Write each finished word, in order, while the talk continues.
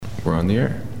We're on the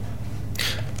air.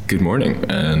 Good morning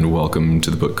and welcome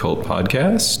to the Book Cult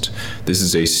Podcast. This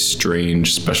is a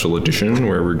strange special edition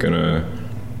where we're going to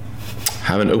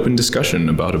have an open discussion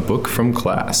about a book from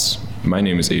class. My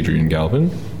name is Adrian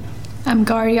Galvin. I'm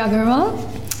Gauri Agarwal.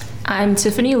 I'm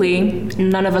Tiffany Lee.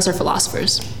 None of us are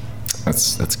philosophers.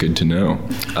 That's good to know.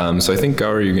 So I think,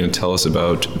 Gauri, you're going to tell us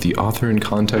about the author and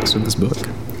context of this book.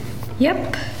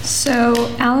 Yep. So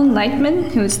Alan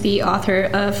Lightman, who is the author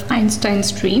of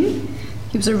Einstein's Dream,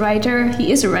 he is a writer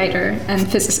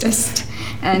and physicist,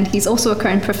 and he's also a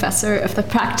current professor of the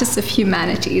practice of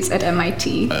humanities at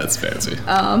MIT. That's fancy.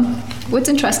 What's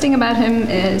interesting about him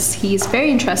is he's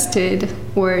very interested,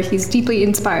 or he's deeply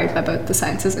inspired by both the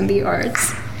sciences and the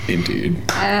arts. Indeed.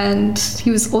 And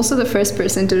he was also the first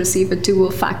person to receive a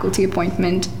dual faculty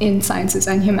appointment in sciences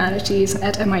and humanities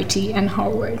at MIT and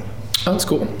Harvard. Oh, that's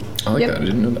cool. I like that. I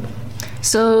didn't know that.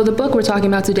 So the book we're talking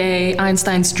about today,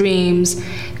 Einstein's Dreams, it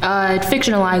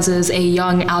fictionalizes a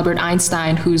young Albert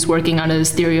Einstein who's working on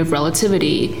his theory of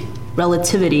relativity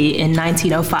in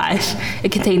 1905.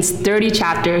 It contains 30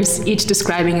 chapters, each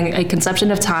describing a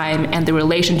conception of time and the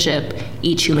relationship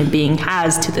each human being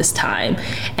has to this time.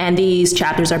 And these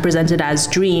chapters are presented as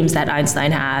dreams that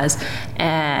Einstein has.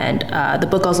 And the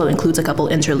book also includes a couple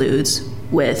interludes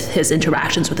with his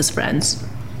interactions with his friends.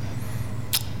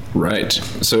 Right.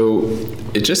 So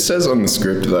it just says on the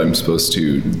script that I'm supposed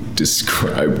to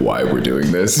describe why we're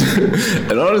doing this.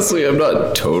 And honestly, I'm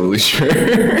not totally sure.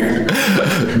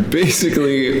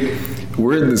 Basically,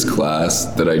 we're in this class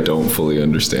that I don't fully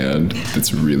understand.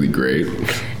 It's really great.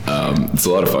 It's a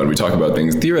lot of fun. We talk about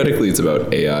things. Theoretically, it's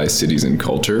about AI, cities, and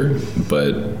culture.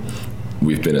 But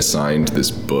we've been assigned this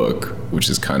book, which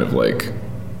is kind of like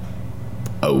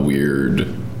a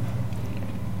weird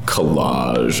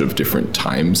collage of different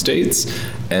time states,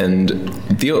 and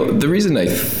the reason I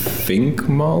think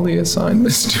Molly assigned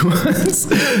this to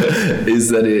us is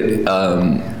that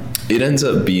it ends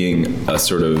up being a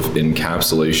sort of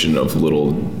encapsulation of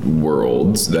little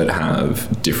worlds that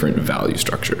have different value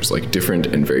structures, like different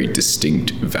and very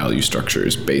distinct value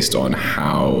structures based on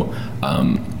how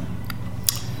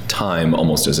time,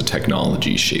 almost as a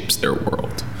technology, shapes their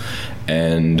world.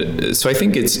 And so I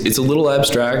think it's a little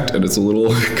abstract and it's a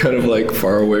little kind of like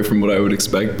far away from what I would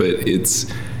expect, but it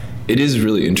is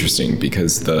really interesting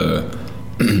because the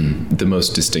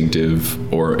most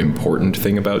distinctive or important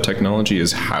thing about technology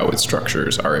is how it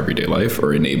structures our everyday life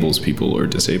or enables people or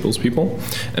disables people.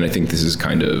 And I think this is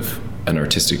kind of an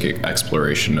artistic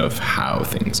exploration of how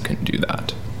things can do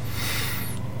that.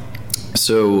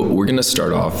 So we're going to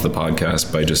start off the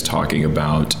podcast by just talking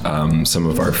about some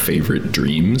of our favorite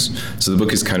dreams. So the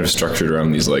book is kind of structured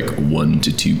around these like 1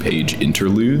 to 2 page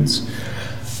interludes,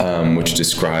 which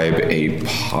describe a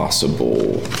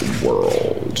possible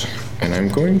world. And I'm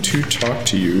going to talk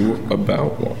to you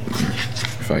about one,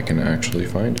 if I can actually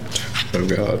find it. Oh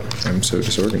God, I'm so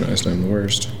disorganized. I'm the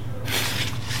worst.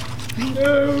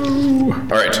 No.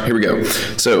 All right, here we go.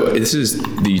 So this is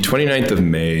the 29th of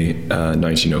May,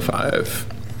 1905.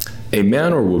 A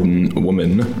man or woman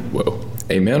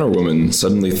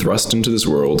suddenly thrust into this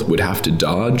world would have to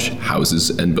dodge houses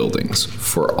and buildings,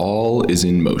 for all is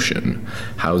in motion.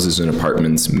 Houses and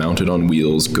apartments mounted on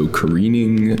wheels go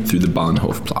careening through the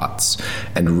Bahnhofplatz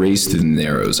and race through the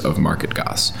narrows of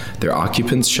Marktgasse, their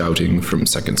occupants shouting from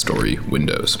second-story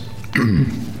windows.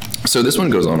 So this one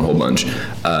goes on a whole bunch,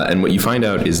 and what you find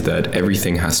out is that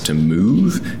everything has to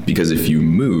move, because if you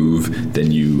move,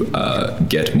 then you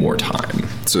get more time.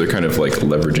 So they're kind of like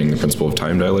leveraging the principle of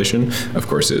time dilation. Of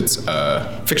course, it's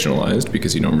fictionalized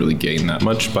because you don't really gain that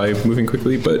much by moving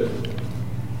quickly, but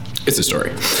it's a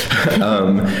story.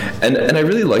 And I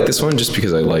really like this one just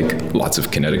because I like lots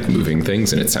of kinetic moving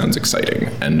things and it sounds exciting.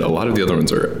 And a lot of the other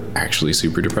ones are actually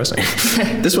super depressing.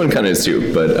 This one kind of is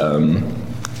too, but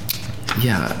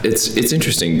yeah, it's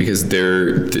interesting because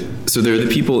they're the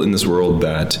people in this world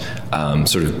that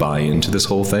sort of buy into this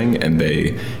whole thing, and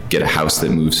they get a house that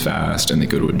moves fast, and they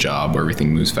go to a job where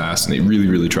everything moves fast, and they really,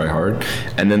 really try hard.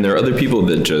 And then there are other people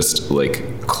that just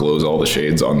like close all the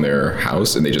shades on their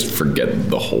house, and they just forget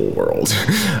the whole world.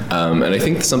 And I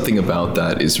think something about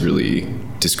that is really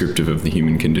descriptive of the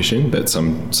human condition, that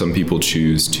some people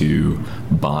choose to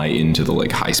buy into the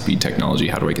like high-speed technology,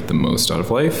 how do I get the most out of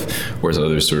life, whereas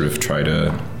others sort of try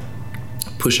to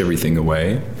push everything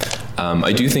away.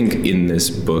 I do think in this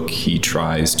book he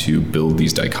tries to build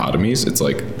these dichotomies. It's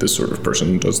like this sort of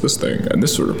person does this thing and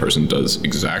this sort of person does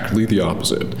exactly the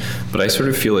opposite. But I sort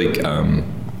of feel like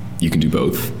you can do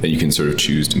both, and you can sort of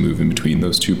choose to move in between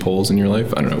those two poles in your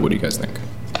life. I don't know, what do you guys think?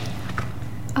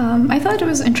 I thought it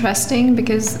was interesting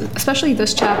because especially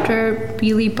this chapter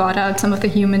really brought out some of the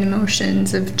human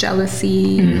emotions of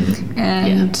jealousy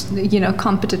and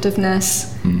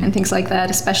competitiveness and things like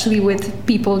that, especially with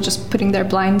people just putting their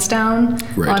blinds down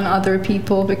on other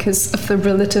people because of the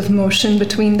relative motion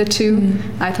between the two.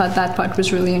 I thought that part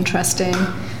was really interesting.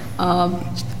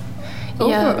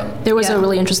 There was a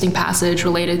really interesting passage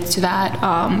related to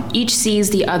that. Each sees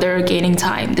the other gaining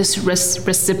time. This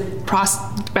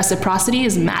reciprocity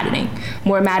is maddening.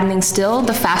 More maddening still,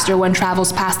 the faster one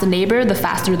travels past the neighbor, the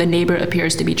faster the neighbor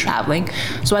appears to be traveling.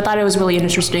 So I thought it was really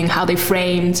interesting how they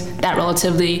framed that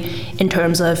relatively in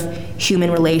terms of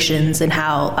human relations and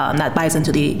how that buys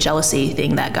into the jealousy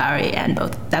thing that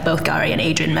both Gary and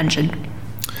Adrian mentioned.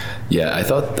 Yeah, I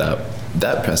thought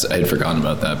that press, I had forgotten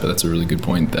about that, but that's a really good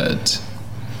point, that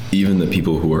even the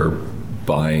people who are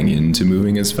buying into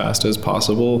moving as fast as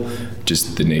possible,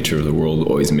 just the nature of the world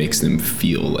always makes them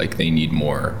feel like they need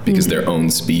more, because their own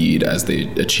speed as they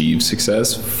achieve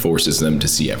success forces them to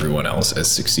see everyone else as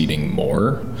succeeding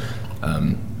more.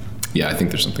 I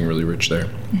think there's something really rich there.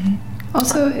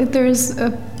 Also, there's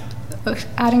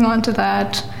adding on to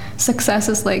that, success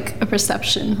is like a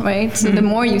perception, right? So the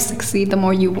more you succeed, the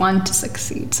more you want to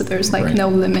succeed. So there's no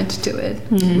limit to it.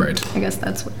 Right. I guess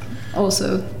that's what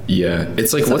also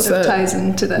it's like what's that ties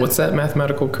into that. What's that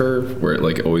mathematical curve where it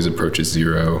like always approaches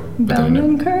zero?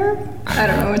 Bellman curve? I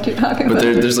don't know what you're talking about.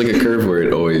 But there's like a curve where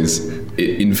it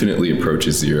infinitely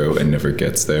approaches zero and never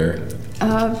gets there.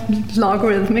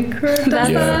 Logarithmic curve?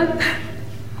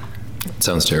 It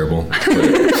sounds terrible. But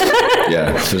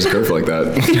there's a curve like that.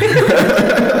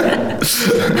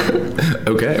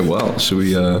 Okay, well, should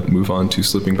we move on to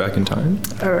Slipping Back in Time?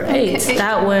 All right. Okay.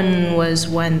 That one was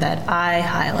one that I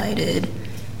highlighted,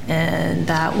 and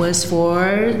that was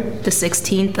for the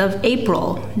 16th of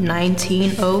April,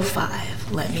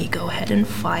 1905. Let me go ahead and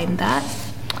find that.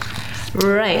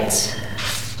 Right.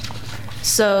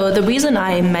 So the reason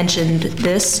I mentioned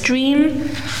this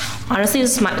dream, honestly,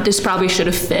 this probably should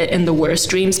have fit in the worst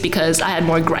dreams because I had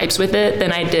more gripes with it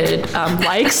than I did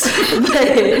likes.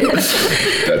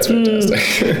 That's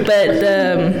fantastic. But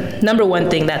the number one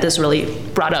thing that this really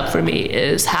brought up for me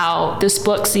is how this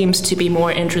book seems to be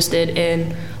more interested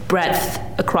in breadth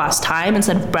across time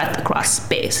instead of breadth across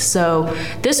space. So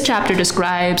this chapter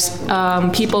describes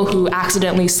people who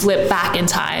accidentally slip back in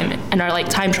time and are like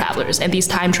time travelers. And these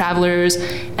time travelers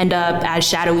end up as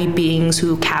shadowy beings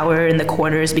who cower in the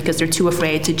corners because they're too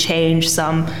afraid to change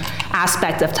some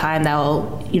aspect of time that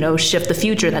will, shift the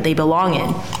future that they belong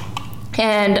in.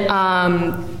 And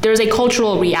there's a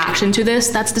cultural reaction to this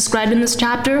that's described in this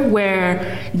chapter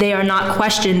where they are not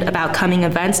questioned about coming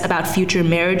events, about future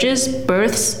marriages,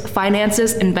 births,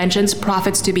 finances, inventions,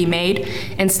 profits to be made.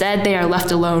 Instead, they are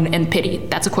left alone and pitied.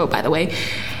 That's a quote, by the way.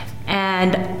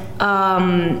 And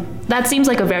that seems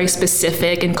like a very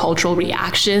specific and cultural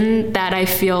reaction that I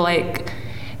feel like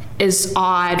is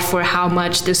odd for how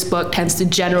much this book tends to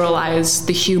generalize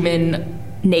the human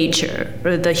nature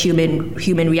or the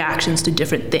human reactions to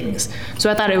different things.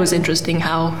 So I thought it was interesting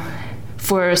how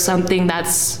for something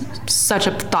that's such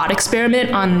a thought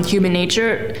experiment on human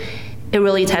nature, it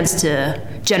really tends to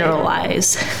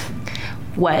generalize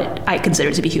what I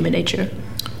consider to be human nature.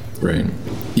 Right.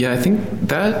 Yeah, I think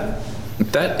that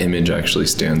image actually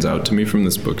stands out to me from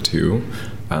this book too,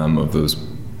 of those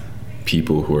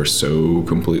people who are so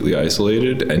completely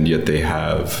isolated and yet they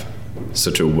have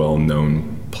such a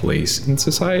well-known place in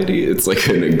society. It's like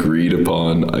an agreed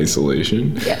upon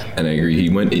isolation. Yeah. And I agree, he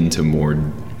went into more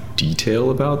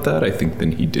detail about that, I think,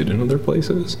 than he did in other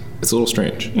places. It's a little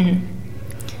strange.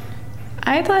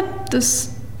 I thought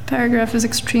this paragraph is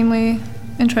extremely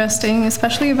interesting,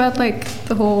 especially about like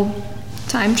the whole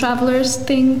time travelers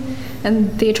thing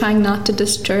and they trying not to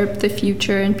disturb the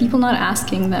future and people not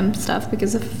asking them stuff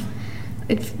because of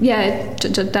it.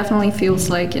 It definitely feels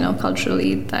like,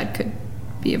 culturally that could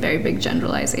be a very big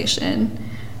generalization.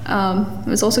 I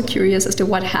was also curious as to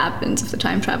what happens if the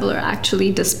time traveler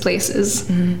actually displaces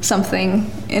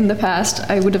something in the past.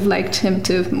 I would have liked him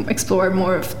to explore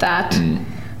more of that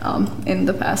in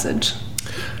the passage.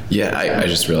 Yeah, I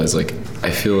just realized,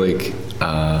 I feel like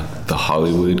the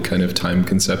Hollywood kind of time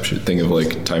conception thing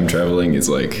of time traveling is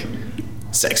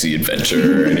sexy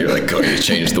adventure and you're going to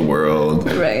change the world.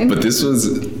 Right. But this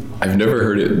was, I've never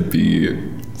heard it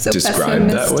be so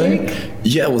described that way.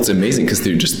 Yeah, well, it's amazing because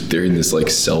they're in this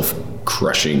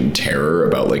self-crushing terror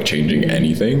about changing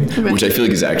anything, which I feel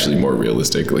like is actually more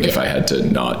realistic. If I had to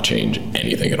not change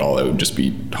anything at all, I would just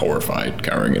be horrified,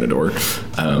 cowering in a door.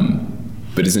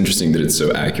 But it's interesting that it's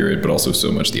so accurate, but also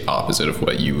so much the opposite of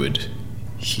what you would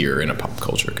hear in a pop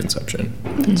culture conception.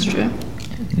 That's true.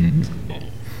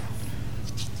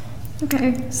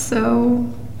 Okay,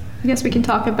 so I guess we can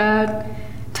talk about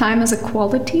time as a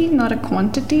quality, not a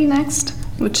quantity next,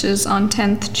 which is on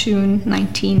 10th June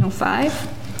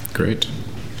 1905. Great.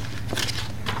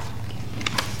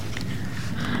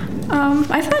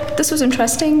 I thought this was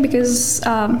interesting because,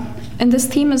 and this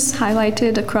theme is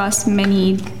highlighted across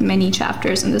many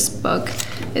chapters in this book,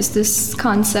 is this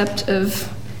concept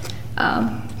of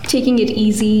taking it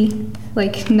easy,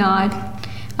 like not,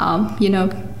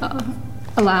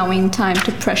 allowing time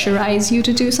to pressurize you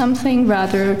to do something,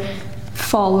 rather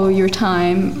follow your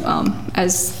time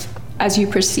as you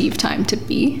perceive time to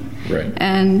be. Right.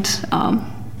 And I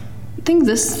think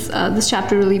this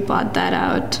chapter really brought that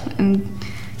out. And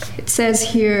it says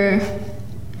here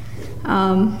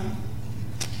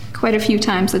quite a few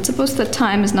times that suppose that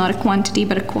time is not a quantity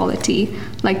but a quality,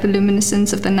 like the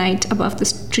luminescence of the night above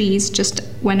the trees just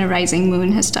when a rising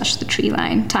moon has touched the tree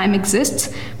line. Time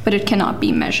exists, but it cannot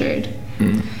be measured.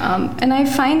 And I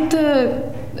find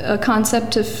the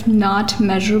concept of not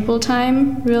measurable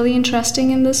time really interesting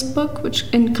in this book,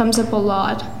 which comes up a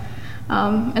lot.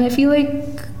 And I feel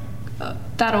like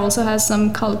that also has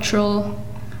some cultural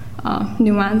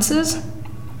nuances,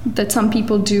 that some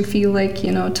people do feel like,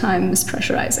 time is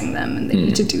pressurizing them and they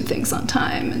need to do things on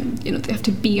time and, they have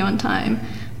to be on time.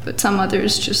 But some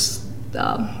others just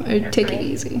take it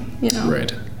easy,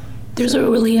 Right. There's a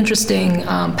really interesting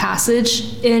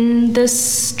passage in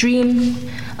this dream.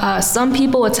 Some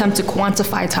people attempt to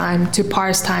quantify time, to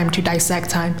parse time, to dissect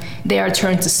time. They are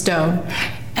turned to stone.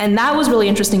 And that was really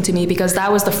interesting to me because that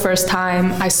was the first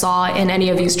time I saw in any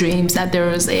of these dreams that there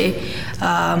was a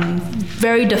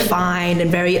very defined and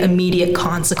very immediate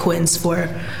consequence for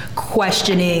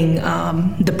questioning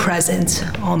the present,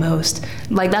 almost.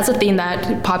 Like, that's a theme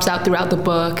that pops out throughout the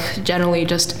book. Generally,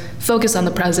 just focus on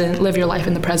the present, live your life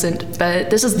in the present. But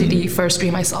this is the first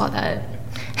dream I saw that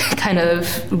kind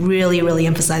of really, really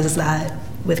emphasizes that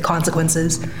with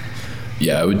consequences.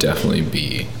 Yeah, I would definitely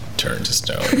be turned to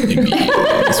stone immediately in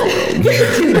this world.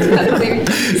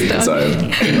 Because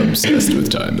I'm obsessed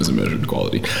with time as a measured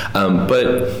quality.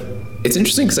 But it's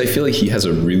interesting because I feel like he has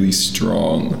a really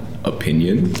strong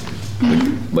opinion.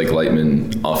 Like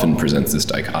Lightman often presents this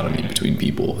dichotomy between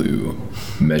people who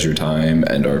measure time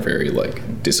and are very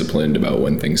disciplined about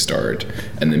when things start,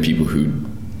 and then people who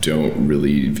don't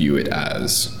really view it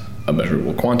as a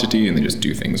measurable quantity and they just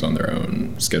do things on their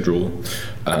own schedule.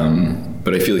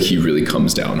 But I feel like he really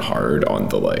comes down hard on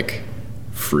the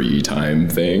free time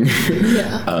thing.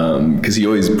 Yeah. Because he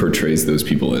always portrays those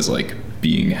people as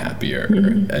being happier.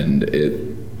 And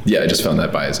I just found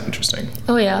that bias interesting.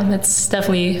 Oh yeah, that's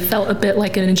definitely felt a bit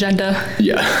like an agenda.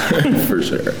 Yeah, for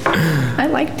sure. I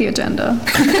liked the agenda.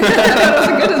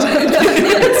 That was a good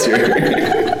agenda. That's true.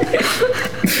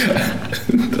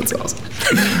 That's awesome.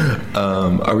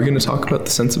 Are we going to talk about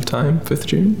the sense of time, 5th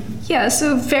June? Yeah,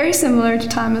 so very similar to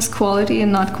time as quality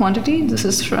and not quantity. This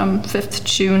is from 5th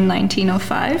June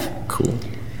 1905. Cool.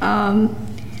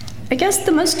 I guess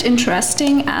the most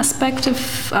interesting aspect of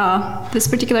this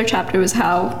particular chapter was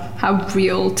how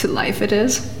real to life it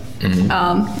is.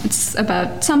 It's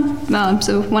about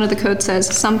so one of the quotes says,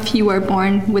 "Some few are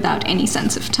born without any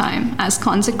sense of time. As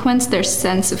consequence, their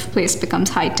sense of place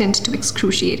becomes heightened to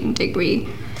excruciating degree.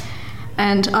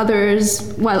 And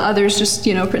while others just,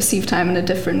 perceive time in a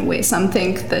different way. Some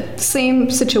think that the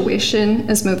same situation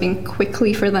is moving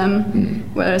quickly for them,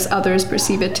 whereas others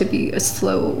perceive it to be a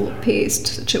slow-paced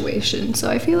situation. So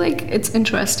I feel like it's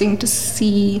interesting to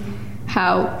see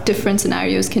how different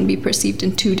scenarios can be perceived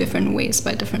in two different ways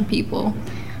by different people.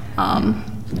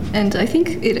 And I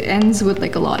think it ends with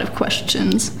a lot of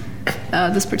questions.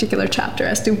 This particular chapter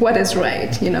as to what is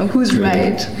right, who's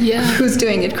right, who's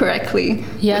doing it correctly.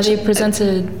 Yeah, they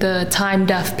presented the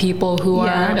time-deaf people who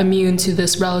are immune to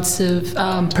this relative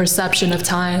perception of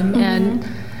time, and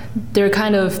they're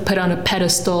kind of put on a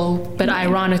pedestal, but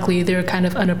ironically, they're kind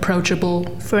of unapproachable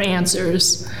for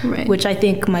answers, which I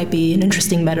think might be an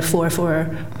interesting metaphor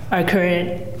for our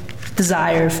current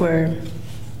desire for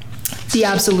the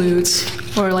absolute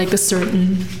or the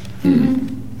certain.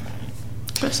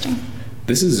 Interesting.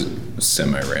 This is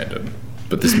semi-random,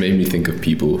 but this made me think of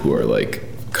people who are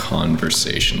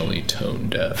conversationally tone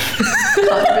deaf.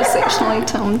 Conversationally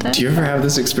tone deaf. Do you ever have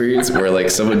this experience where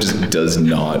someone just does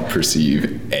not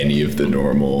perceive any of the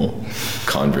normal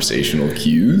conversational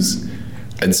cues,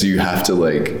 and so you have to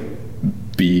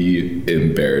be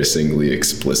embarrassingly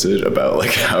explicit about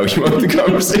how you want the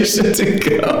conversation to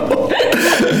go?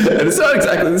 And it's not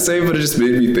exactly the same, but it just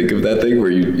made me think of that thing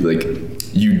where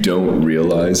you don't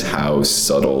realize how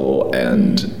subtle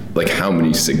and how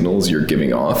many signals you're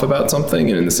giving off about something.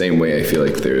 And in the same way, I feel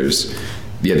like there's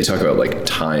they talk about like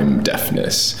time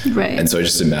deafness. Right. And so I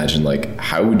just imagine like,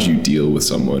 how would you deal with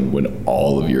someone when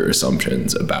all of your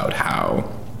assumptions about how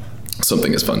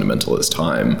something as fundamental as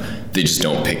time, they just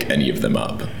don't pick any of them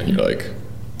up, and you're like,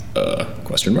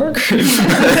 question mark? I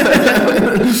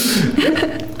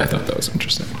thought that was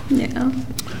interesting. Yeah.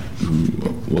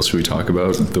 Well, should we talk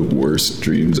about the worst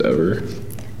dreams ever?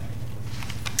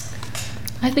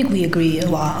 I think we agree a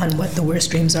lot on what the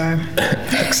worst dreams are.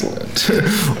 Excellent.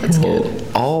 Well,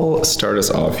 I'll start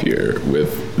us off here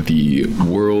with the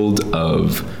world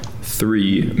of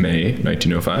 3 May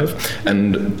 1905,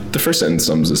 and the first sentence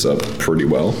sums this up pretty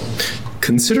well.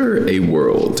 Consider a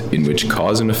world in which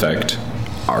cause and effect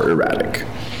are erratic.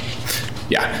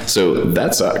 Yeah, so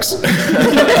that sucks.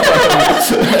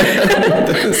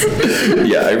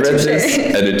 Yeah, I read this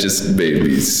and it just made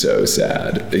me so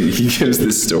sad. He gives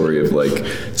this story of like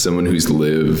someone who's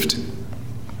lived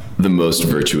the most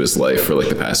virtuous life for like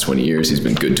the past 20 years. He's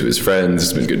been good to his friends,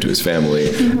 he's been good to his family,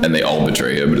 and they all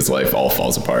betray him and his life all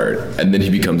falls apart. And then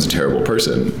he becomes a terrible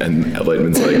person. And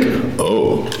Lightman's like,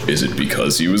 oh, is it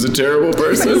because he was a terrible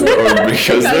person or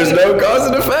because there's no cause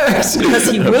and effect?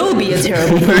 Because he will be a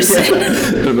terrible person.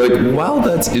 And I'm like, while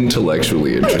that's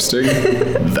intellectually interesting,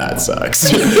 that sucks.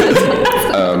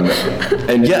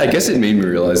 And yeah, I guess it made me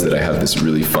realize that I have this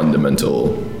really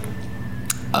fundamental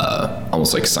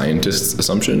almost like scientist's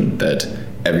assumption that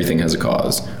everything has a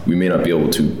cause. We may not be able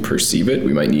to perceive it.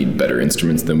 We might need better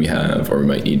instruments than we have, or we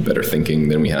might need better thinking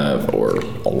than we have, or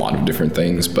a lot of different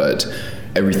things, but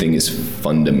everything is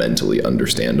fundamentally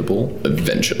understandable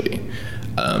eventually.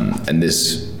 And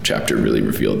this chapter really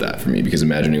revealed that for me, because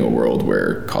imagining a world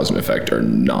where cause and effect are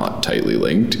not tightly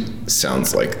linked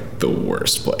sounds like the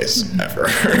worst place ever.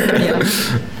 Yeah.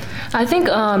 I think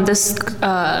this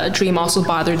dream also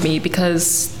bothered me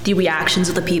because the reactions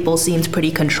of the people seemed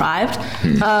pretty contrived.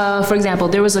 For example,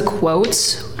 there was a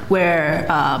quote where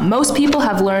most people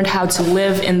have learned how to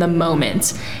live in the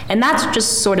moment. And that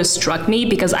just sort of struck me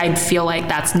because I feel like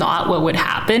that's not what would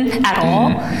happen at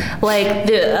all. Like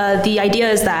the idea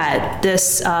is that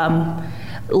this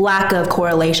lack of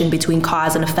correlation between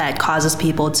cause and effect causes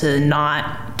people to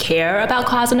not care about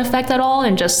cause and effect at all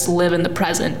and just live in the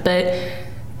present. But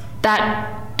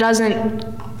that doesn't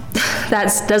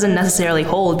necessarily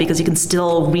hold, because you can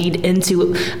still read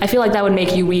into, I feel like that would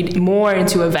make you read more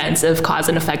into events if cause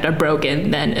and effect are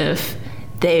broken than if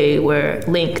they were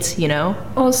linked, you know?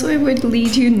 Also, it would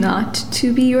lead you not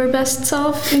to be your best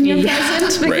self in your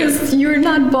present, because you're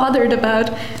not bothered about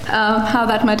how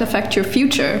that might affect your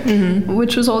future,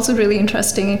 which was also really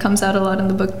interesting. It comes out a lot in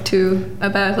the book too,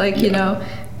 about like, you know,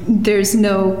 there's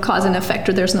no cause and effect,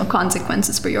 or there's no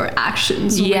consequences for your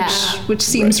actions, which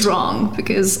seems wrong,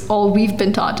 because all we've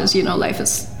been taught is, you know, life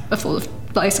is full of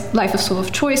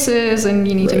choices, and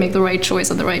you need to make the right choice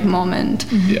at the right moment,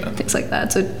 things like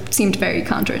that. So it seemed very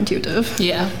counterintuitive.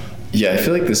 Yeah, I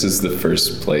feel like this is the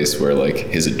first place where like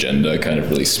his agenda kind of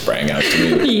really sprang out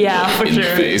to me. For in sure.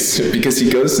 the face, because he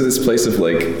goes to this place of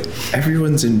like,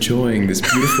 everyone's enjoying this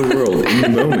beautiful world in the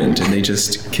moment, and they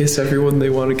just kiss everyone they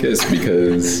want to kiss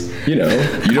because, you know,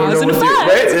 you don't know what to do,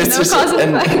 right? It's just,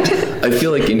 and I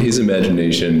feel like in his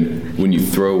imagination, when you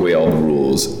throw away all the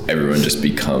rules, everyone just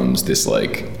becomes this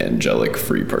like angelic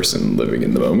free person living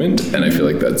in the moment, and I feel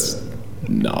like that's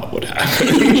not what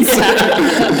happens.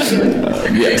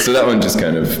 So that one just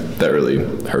kind of, that really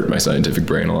hurt my scientific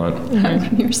brain a lot.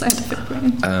 Your scientific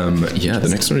brain. The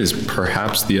next one is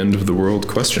perhaps the end of the world,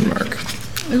 question mark.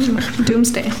 Ooh,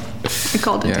 doomsday. I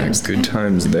called it doomsday. Good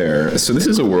times there. So this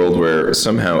is a world where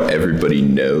somehow everybody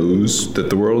knows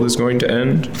that the world is going to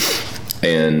end,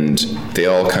 and they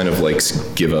all kind of like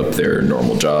give up their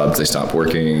normal jobs. They stop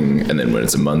working, and then when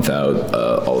it's a month out,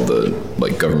 all the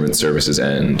like government services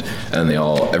end, and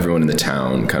everyone in the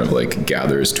town kind of like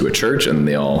gathers to a church, and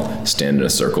they all stand in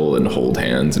a circle and hold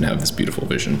hands and have this beautiful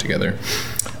vision together.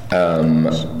 And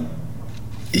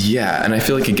I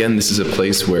feel like again this is a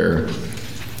place where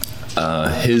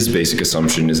his basic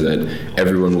assumption is that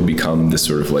everyone will become this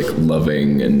sort of like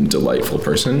loving and delightful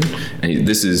person. And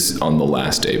this is on the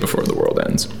last day before the world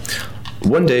ends.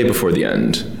 One day before the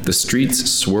end, the streets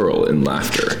swirl in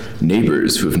laughter.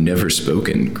 Neighbors who have never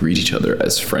spoken greet each other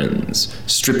as friends,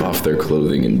 strip off their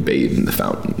clothing and bathe in the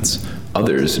fountains.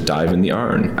 Others dive in the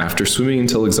Arno. After swimming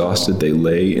until exhausted, they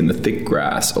lay in the thick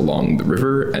grass along the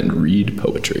river and read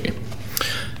poetry.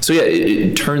 So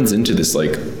it turns into this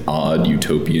like odd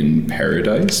utopian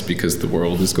paradise because the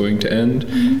world is going to end.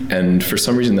 And for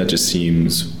some reason that just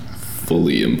seems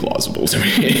fully implausible to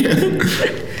me.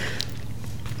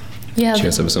 Yeah. Did you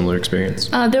guys have a similar experience?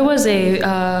 There was a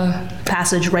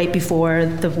passage right before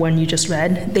the one you just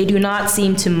read. They do not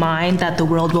seem to mind that the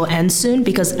world will end soon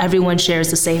because everyone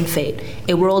shares the same fate.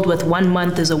 A world with 1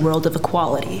 month is a world of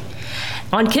equality.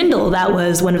 On Kindle, that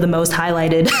was one of the most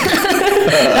highlighted.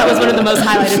 That was one of the most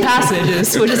highlighted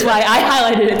passages, which is why I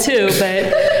highlighted it too.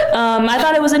 But I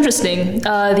thought it was interesting,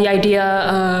 the idea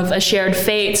of a shared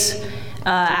fate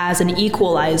as an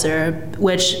equalizer,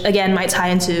 which again might tie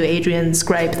into Adrian's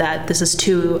gripe that this is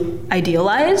too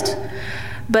idealized.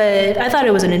 But I thought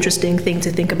it was an interesting thing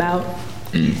to think about.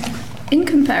 In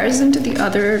comparison to the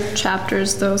other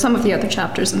chapters, though, some of the other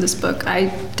chapters in this book, I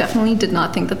definitely did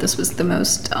not think that this was the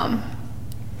most,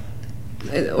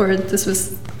 or this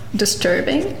was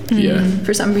disturbing. Yeah.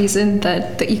 For some reason,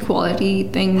 that the equality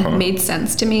thing made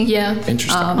sense to me. Yeah.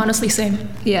 Interesting. Honestly, same.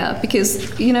 Yeah,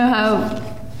 because you know how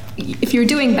if you're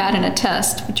doing bad in a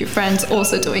test, but your friend's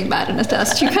also doing bad in a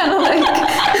test, you kind of like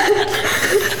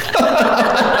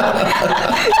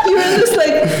you're in this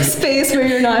like space where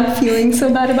you're not feeling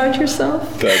so bad about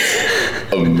yourself.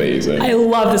 That's amazing. I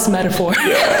love this metaphor.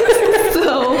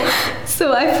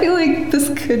 So I feel like this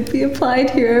could be applied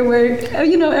here where,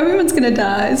 you know, everyone's gonna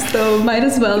die, so might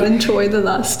as well enjoy the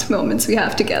last moments we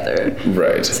have together.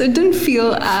 Right. So it didn't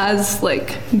feel as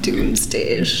like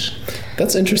doomsday-ish.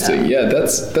 That's interesting. Yeah,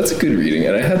 that's a good reading.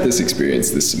 And I had this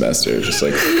experience this semester, just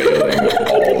like failing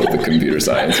all of the computer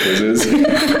science quizzes.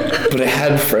 But I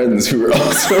had friends who were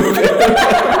also there.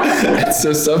 And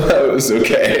so somehow it was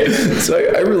okay. So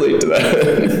I relate to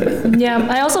that. Yeah,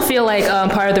 I also feel like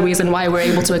part of the reason why we're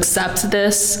able to accept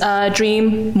this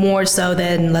dream more so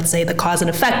than, let's say, the cause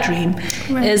and effect dream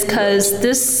is because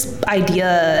this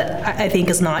idea, I think,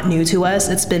 is not new to us.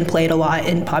 It's been played a lot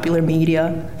in popular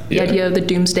media. The idea of the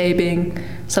doomsday being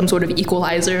some sort of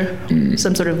equalizer,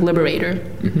 some sort of liberator.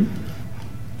 Mm-hmm.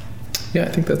 Yeah, I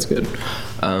think that's good.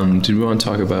 Did we want to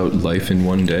talk about life in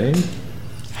one day?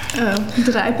 Oh,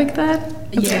 did I pick that?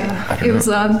 Okay. Yeah. It was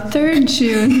on 3rd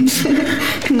June,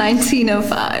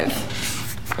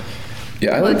 1905.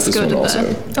 Yeah, I like Let's this go one to also.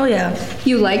 that. Oh, yeah.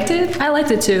 You liked it? I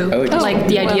liked it too. I like this one.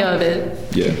 the idea Wow. of it.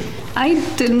 Yeah. I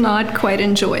did not quite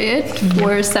enjoy it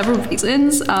for several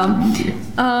reasons.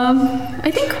 I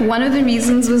think one of the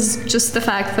reasons was just the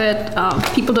fact that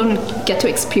people don't get to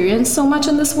experience so much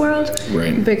in this world.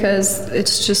 Right. Because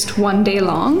it's just 1 day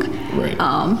long. Right.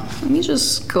 Let me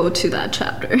just go to that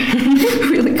chapter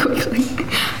really quickly.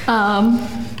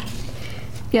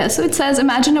 Yeah, so it says,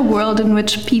 imagine a world in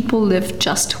which people live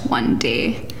just 1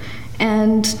 day.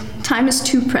 And time is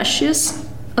too precious.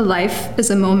 A life is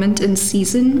a moment in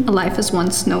season. A life is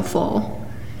one snowfall.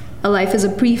 A life is a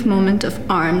brief moment of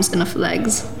arms and of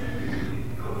legs.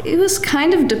 It was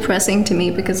kind of depressing to me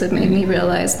because it made me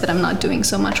realize that I'm not doing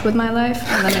so much with my life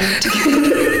and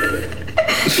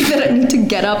that I need to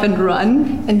get up and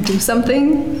run and do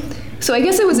something. So I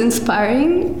guess it was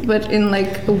inspiring, but in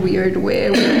like a weird way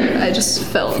where I just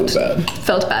felt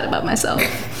bad about myself.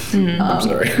 I'm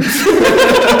sorry.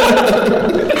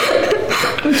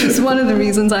 Which is one of the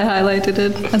reasons I highlighted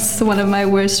it as one of my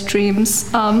worst dreams.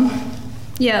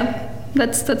 Yeah,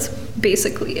 that's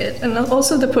basically it. And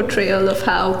also the portrayal of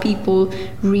how people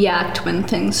react when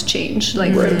things change,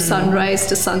 like from sunrise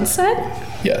to sunset.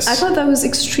 Yes. I thought that was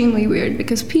extremely weird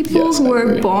because people who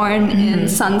were born in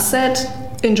sunset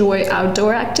enjoy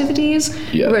outdoor activities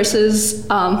versus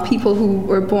people who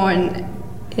were born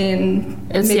in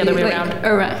It's the other way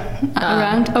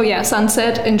around. Oh yeah,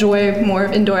 sunset enjoy more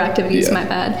of indoor activities. My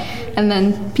bad. And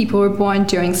then people who are born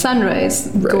during sunrise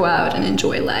go out and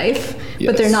enjoy life,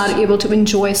 but they're not able to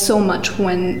enjoy so much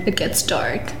when it gets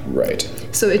dark. Right.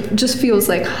 So it just feels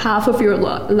like half of your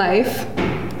life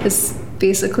is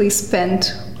basically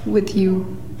spent with you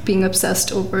being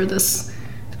obsessed over this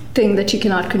thing that you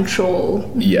cannot control.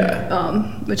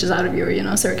 Which is out of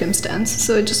your circumstance.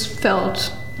 So it just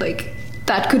felt like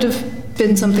that could have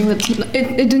been something that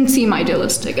it didn't seem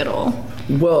idealistic at all.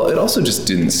 Well, it also just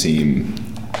didn't seem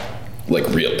like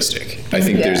realistic. I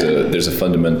think there's a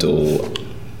fundamental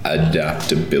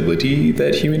adaptability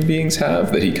that human beings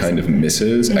have that he kind of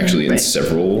misses actually in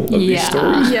several of these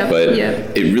stories.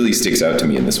 It really sticks out to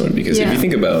me in this one because if you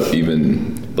think about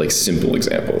even like simple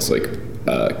examples like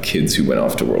kids who went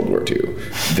off to World War II,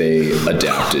 they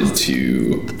adapted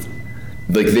to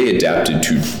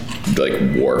like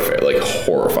warfare, like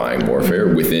horrifying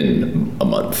warfare within a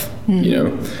month,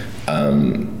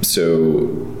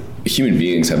 so human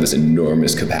beings have this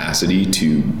enormous capacity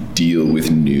to deal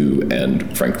with new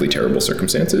and frankly terrible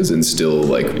circumstances and still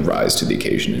like rise to the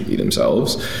occasion and be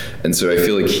themselves. And so I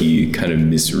feel like he kind of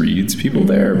misreads people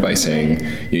there by saying,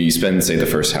 you spend, say, the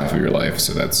first half of your life,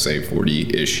 so that's say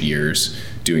 40-ish years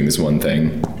doing this one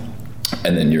thing,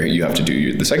 and then you have to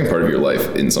do the second part of your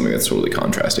life in something that's totally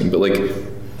contrasting. But like,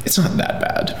 it's not that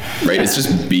bad, right? It's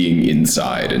just being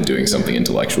inside and doing something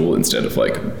intellectual instead of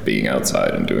like being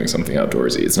outside and doing something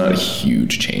outdoorsy. It's not a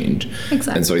huge change.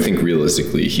 Exactly. And so I think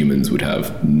realistically humans would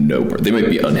have they might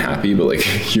be unhappy, but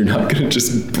like you're not going to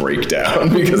just break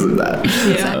down because of that.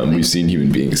 Exactly. We've seen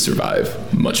human beings survive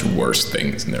much worse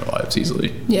things in their lives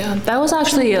easily. Yeah, that was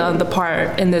actually the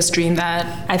part in this dream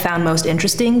that I found most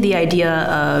interesting, the idea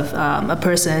of a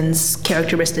person's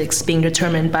characteristics being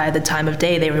determined by the time of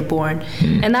day they were born.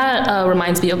 And that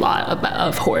reminds me a lot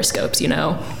of horoscopes, you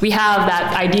know. We have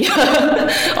that idea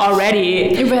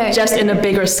already, Right. just in a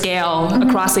bigger scale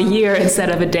across a year instead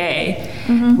of a day.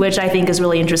 Which I think is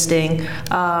really interesting.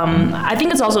 I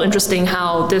think it's also interesting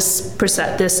how this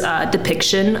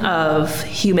depiction of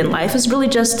human life is really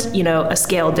just, you know, a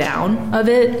scale down of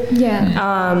it.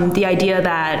 Yeah. The idea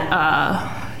that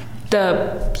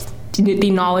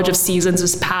The knowledge of seasons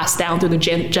is passed down through the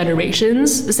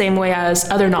generations, the same way as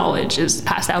other knowledge is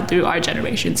passed down through our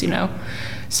generations, you know.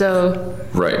 So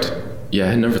Right. Yeah,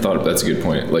 I never thought of that's a good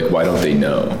point. Like, why don't they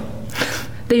know?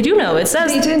 they do know. It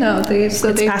says They do know. it's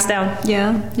passed down.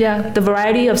 Yeah. Yeah, the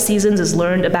variety of seasons is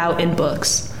learned about in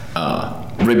books.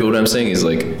 Right, but what I'm saying is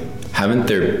like,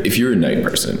 if you're a night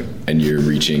person and you're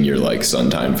reaching your like sun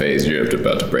time phase, you're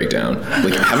about to break down,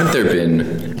 like haven't there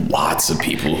been lots of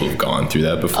people who've gone through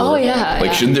that before? Oh, yeah, Like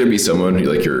yeah. shouldn't there be someone who,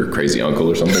 like your crazy uncle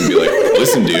or something, be like,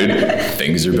 listen dude,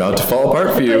 things are about to fall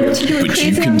apart for you, But you're but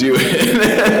you crazy can do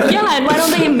it. yeah, and why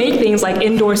don't they make things like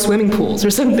indoor swimming pools or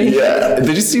something? Yeah,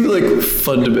 they just seem like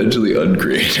fundamentally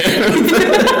uncreative.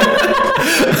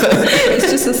 It's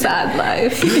just a sad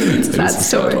life. It's a sad It's a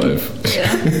sad story. life.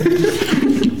 Yeah.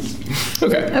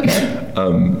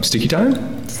 Okay. Sticky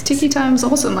time? Sticky Time's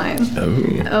also mine.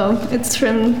 Oh, it's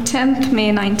from 10th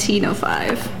May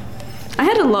 1905. I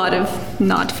had a lot of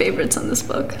not favorites on this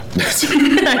book.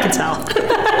 I can tell.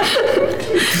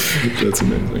 That's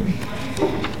amazing.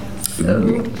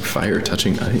 Ooh, fire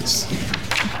touching ice.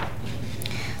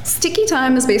 Sticky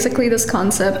time is basically this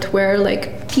concept where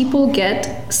like people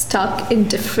get stuck in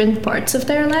different parts of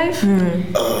their life.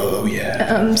 Oh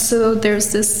yeah. So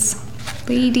there's this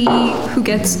lady who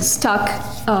gets stuck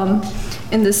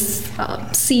in this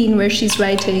scene where she's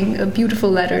writing a beautiful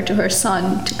letter to her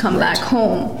son to come back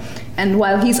home. And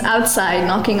while he's outside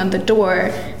knocking on the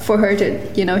door for her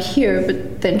to, you know, hear,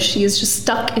 but then she is just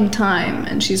stuck in time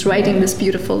and she's writing this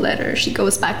beautiful letter. She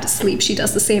goes back to sleep. She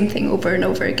does the same thing over and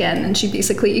over again. And she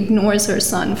basically ignores her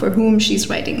son for whom she's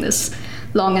writing this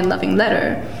long and loving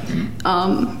letter.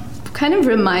 Kind of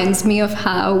reminds me of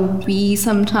how we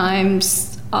sometimes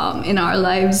in our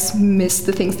lives miss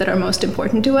the things that are most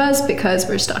important to us because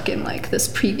we're stuck in like this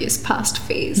previous past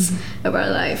phase of our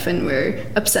life and we're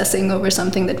obsessing over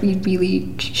something that we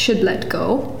really should let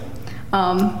go.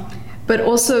 But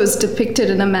also is depicted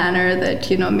in a manner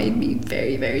that, you know, made me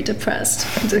very, very depressed.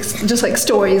 Just like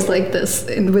stories like this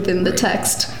within the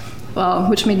text,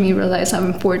 which made me realize how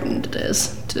important it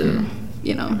is to,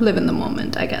 you know, live in the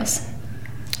moment, I guess.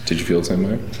 Did you feel the same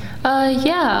way?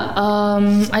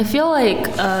 I feel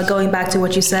like going back to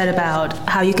what you said about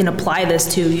how you can apply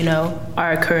this to, you know,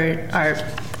 our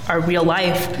real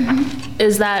life,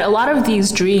 Is that a lot of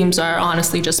these dreams are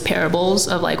honestly just parables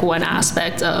of like one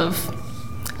aspect of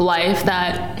life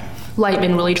that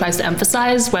Lightman really tries to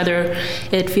emphasize, whether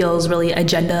it feels really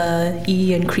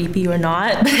agenda-y and creepy or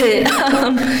not.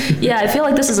 But yeah, I feel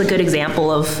like this is a good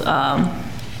example of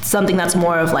something that's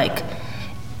more of like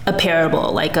a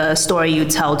parable, like a story you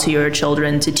tell to your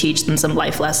children to teach them some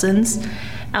life lessons.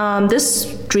 This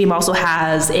dream also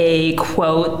has a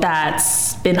quote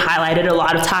that's been highlighted a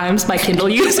lot of times by Kindle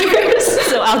users,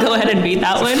 so I'll go ahead and read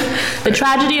that one. The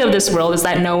tragedy of this world is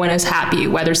that no one is happy,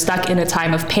 whether stuck in a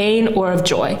time of pain or of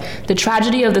joy. The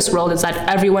tragedy of this world is that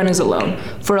everyone is alone,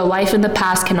 for a life in the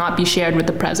past cannot be shared with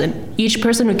the present. Each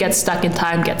person who gets stuck in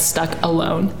time gets stuck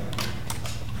alone.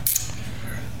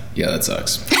 Yeah, that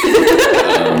sucks.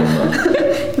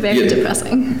 Very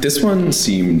depressing. This one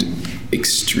seemed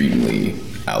extremely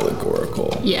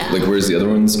allegorical. Yeah. Like, whereas the other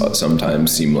ones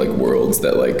sometimes seem like worlds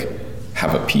that like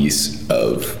have a piece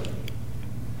of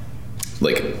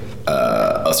like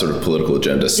a sort of political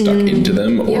agenda stuck into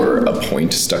them or a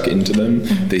point stuck into them.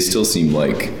 They still seem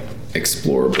like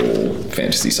explorable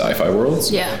fantasy sci-fi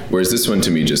worlds. Yeah. Whereas this one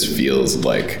to me just feels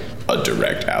like a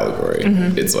direct allegory.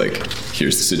 It's like,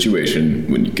 here's the situation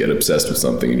when you get obsessed with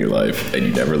something in your life and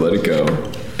you never let it go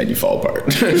and you fall apart.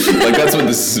 Like, that's what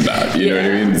this is about, you know what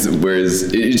I mean? Whereas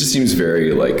it just seems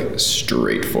very like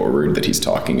straightforward that he's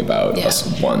talking about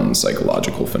one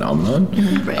psychological phenomenon,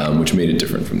 which made it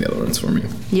different from the other ones for me.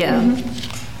 Yeah.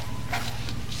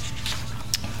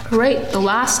 Right, the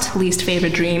last least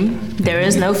favorite dream. There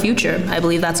is no future. I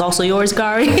believe that's also yours,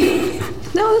 Gary.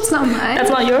 No, that's not mine. That's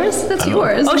not yours? That's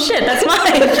yours. Oh shit, that's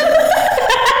mine.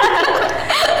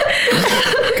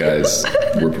 Guys,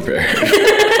 we're prepared.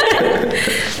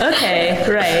 Okay,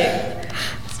 right.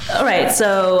 All right,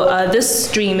 so this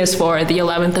Dream is for the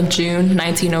 11th of June,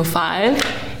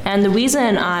 1905. And the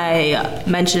reason I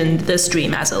mentioned this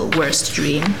dream as a worst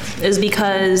dream is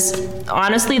because,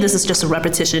 honestly, this is just a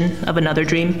repetition of another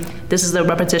dream. This is the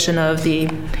repetition of the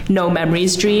no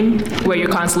memories dream, where you're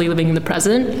constantly living in the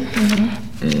present.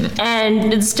 Mm-hmm.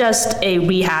 And it's just a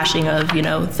rehashing of, you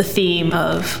know, the theme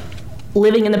of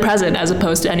living in the present as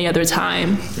opposed to any other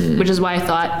time, which is why I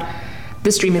thought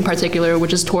this dream in particular,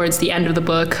 which is towards the end of the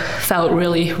book, felt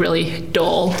really, really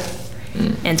dull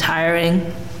and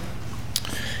tiring.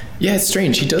 Yeah, it's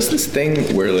strange. He does this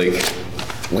thing where,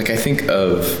 like I think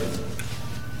of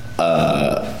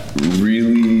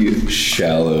really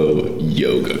shallow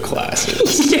yoga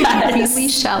classes. Yes. Really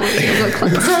shallow yoga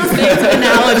class. Perfect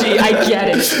analogy. I get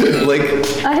it. Like,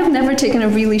 I have never taken a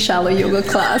really shallow yoga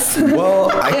class.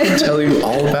 well, I can tell you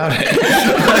all about it.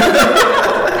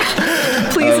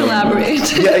 Please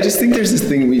elaborate. Yeah, I just think there's this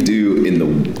thing we do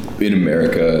in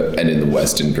America and in the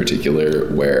West in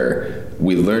particular where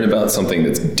we learn about something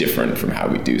that's different from how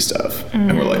we do stuff.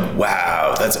 And we're like,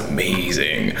 wow, that's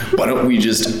amazing. Why don't we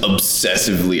just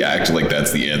obsessively act like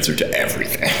that's the answer to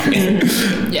everything?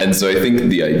 Yeah. And so I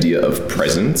think the idea of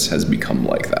presence has become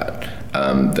like that.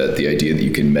 That the idea that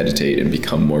you can meditate and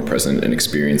become more present and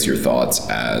experience your thoughts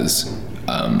as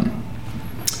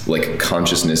like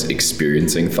consciousness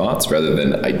experiencing thoughts rather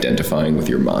than identifying with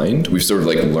your mind. We've sort of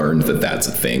like learned that that's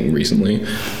a thing recently.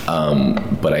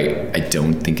 But I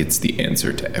don't think it's the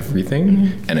answer to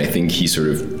everything. And I think he sort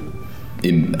of,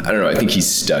 I think he's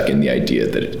stuck in the idea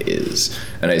that it is.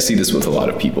 And I see this with a lot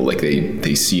of people. Like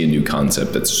they see a new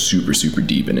concept that's super, super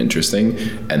deep and interesting,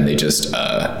 and they just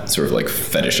sort of like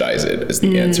fetishize it as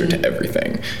the answer to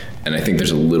everything. And I think there's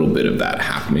a little bit of that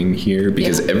happening here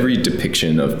because every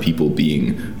depiction of people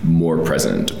being more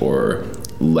present or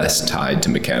less tied to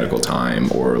mechanical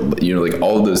time or, you know, like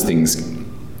all of those things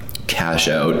cash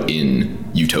out in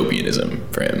utopianism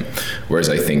for him. Whereas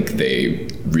I think they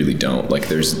really don't. Like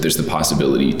there's the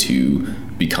possibility to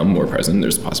become more present.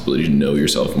 There's the possibility to know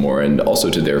yourself more and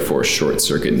also to therefore short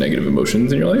circuit negative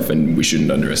emotions in your life. And we shouldn't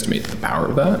underestimate the power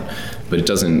of that, but it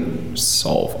doesn't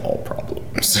solve all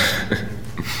problems.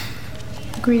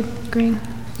 Agreed.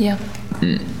 Yeah.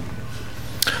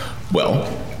 Well,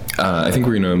 I think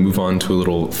we're going to move on to a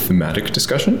little thematic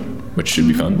discussion, which should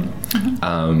be fun.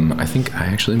 I think I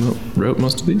actually wrote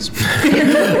most of these.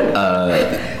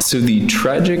 So the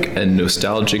tragic and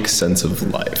nostalgic sense of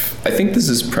life. I think this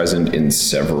is present in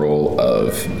several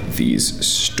of these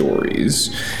stories.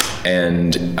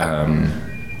 And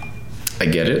I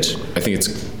get it. I think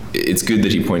it's good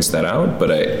that he points that out, but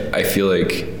I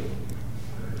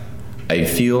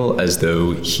feel as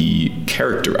though he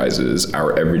characterizes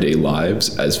our everyday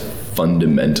lives as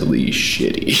fundamentally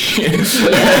shitty.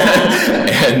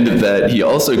 And that he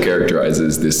also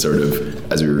characterizes this sort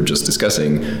of, as we were just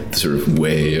discussing, the sort of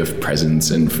way of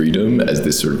presence and freedom as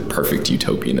this sort of perfect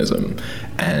utopianism.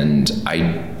 And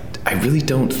I really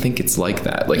don't think it's like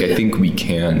that. Like, I think we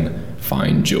can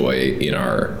find joy in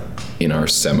our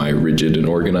semi-rigid and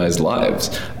organized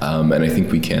lives. And I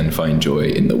think we can find joy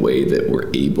in the way that we're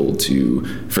able to,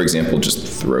 for example, just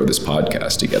throw this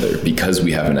podcast together because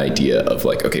we have an idea of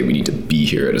like, okay, we need to be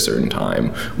here at a certain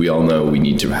time. We all know we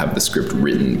need to have the script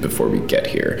written before we get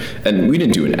here. And we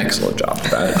didn't do an excellent job of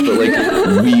that, but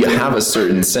like we have a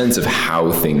certain sense of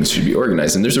how things should be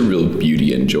organized. And there's a real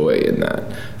beauty and joy in that.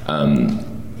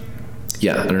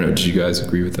 Yeah, I don't know. Did you guys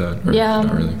agree with that? Or Yeah.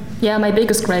 not really? Yeah, my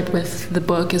biggest gripe with the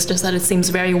book is just that it seems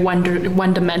very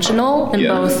one-dimensional in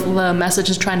both the message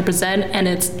it's trying to present and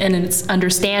its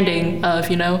understanding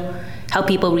of, you know, how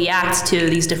people react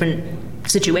to these different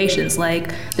situations.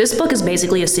 Like, this book is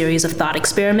basically a series of thought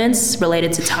experiments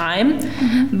related to time,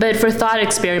 but for thought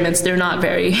experiments, they're not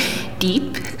very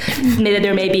deep.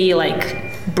 There may be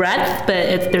like breadth,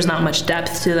 but there's not much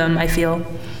depth to them, I feel.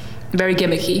 very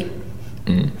gimmicky.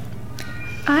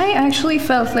 I actually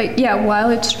felt like,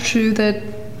 while it's true that,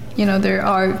 you know, there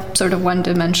are sort of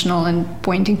one-dimensional and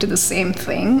pointing to the same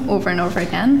thing over and over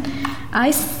again,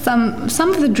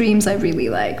 some of the dreams I really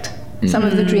liked. Some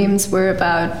of the dreams were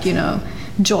about, you know,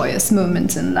 joyous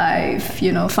moments in life,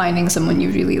 you know, finding someone you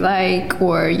really like,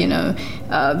 or, you know,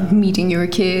 meeting your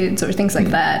kids or things like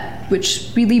that,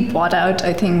 which really brought out,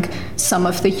 I think, some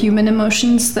of the human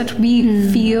emotions that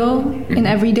we feel in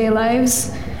everyday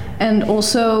lives, and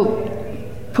also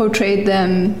portrayed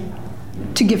them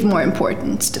to give more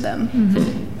importance to them.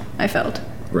 I felt.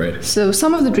 Right. So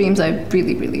some of the dreams I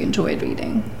really, really enjoyed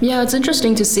reading. Yeah, it's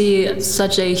interesting to see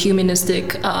such a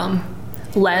humanistic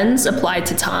lens applied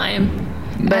to time.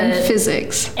 And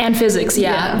physics. And physics,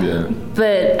 yeah. Yeah.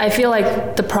 But I feel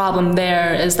like the problem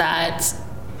there is that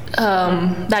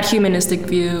that humanistic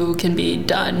view can be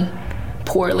done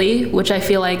poorly, which I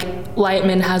feel like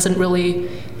Lightman hasn't really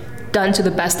done to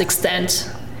the best extent,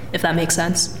 if that makes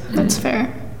sense. That's fair.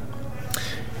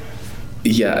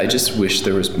 Yeah, I just wish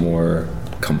there was more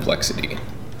complexity.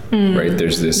 Right?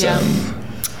 There's this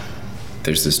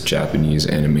Japanese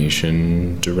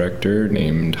animation director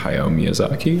named Hayao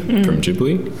Miyazaki from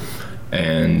Ghibli,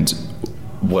 and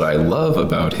what I love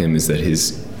about him is that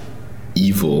his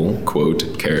evil,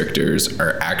 quote, characters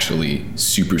are actually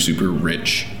super, super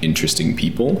rich, interesting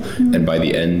people. And by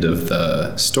the end of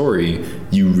the story,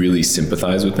 you really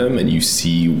sympathize with them and you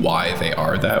see why they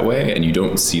are that way. And you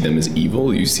don't see them as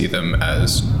evil, you see them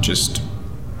as just,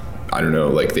 I don't know,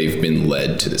 like they've been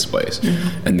led to this place.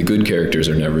 And the good characters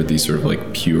are never these sort of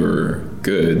like pure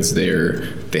goods. They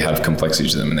have complexity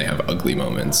to them and they have ugly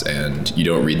moments, and you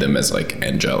don't read them as like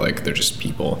angelic, they're just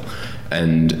people.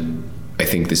 And I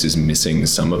think this is missing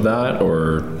some of that,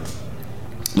 or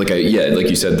like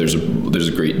you said, there's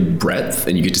a great breadth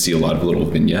and you get to see a lot of little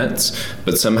vignettes,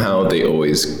 but somehow they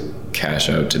always cash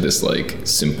out to this like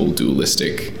simple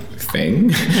dualistic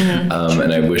thing.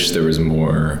 And I wish there was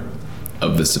more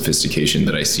of the sophistication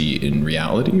that I see in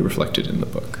reality reflected in the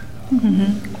book.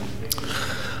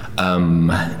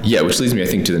 Which leads me, I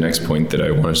think, to the next point that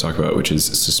I want to talk about, which is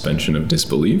suspension of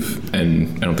disbelief. And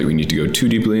I don't think we need to go too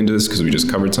deeply into this because we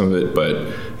just covered some of it, but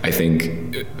I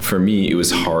think for me, it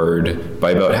was hard,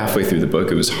 by about halfway through the book,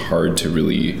 it was hard to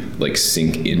really like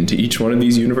sink into each one of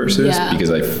these universes because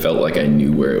I felt like I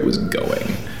knew where it was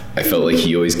going. I felt like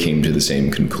he always came to the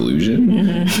same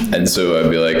conclusion. And so I'd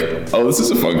be like, oh, this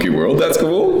is a funky world, that's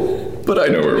cool, but I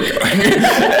know where we're going.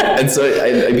 And so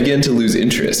I began to lose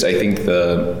interest. I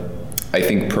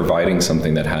think providing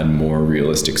something that had more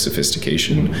realistic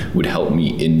sophistication would help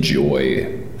me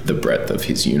enjoy the breadth of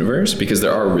his universe, because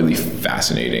there are really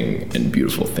fascinating and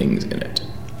beautiful things in it.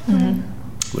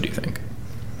 What do you think?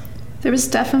 There was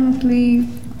definitely,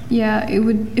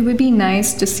 it would be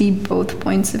nice to see both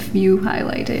points of view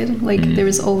highlighted. Like there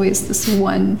was always this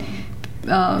one,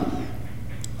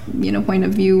 point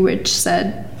of view which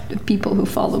said people who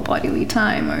follow bodily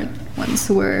time are ones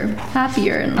who are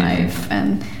happier in life,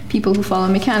 and people who follow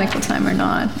mechanical time are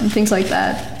not, and things like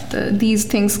that. These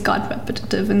things got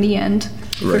repetitive in the end,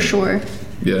 for sure.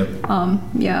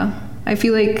 I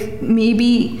feel like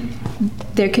maybe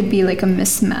there could be like a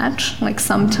mismatch. Like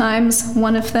sometimes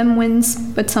one of them wins,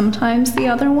 but sometimes the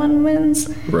other one wins.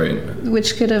 Right.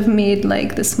 Which could have made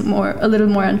like this a little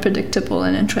more unpredictable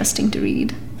and interesting to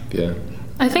read. Yeah.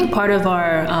 I think part of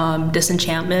our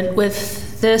disenchantment with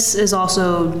this is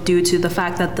also due to the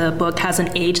fact that the book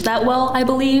hasn't aged that well, I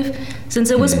believe,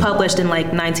 since it was published in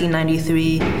like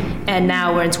 1993, and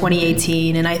now we're in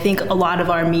 2018, and I think a lot of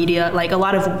our media, like a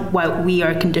lot of what we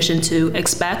are conditioned to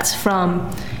expect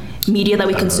from media that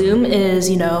we consume is,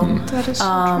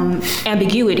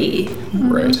 ambiguity.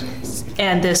 Right.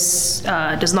 And this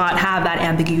does not have that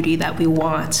ambiguity that we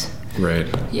want. Right.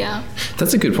 Yeah.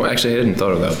 That's a good point. Actually, I hadn't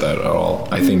thought about that at all.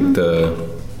 I think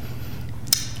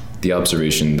the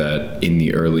observation that in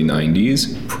the early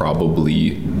 90s,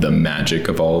 probably the magic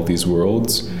of all of these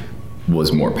worlds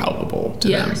was more palpable to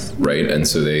them, right? And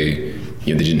so they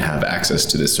didn't have access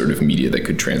to this sort of media that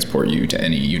could transport you to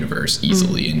any universe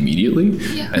easily and immediately.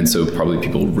 Yeah. And so probably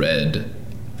people read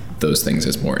those things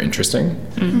as more interesting.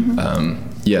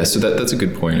 So that's a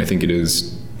good point. I think it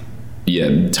is.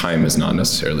 Yeah, time has not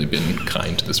necessarily been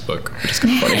kind to this book, which is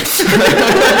kind of funny.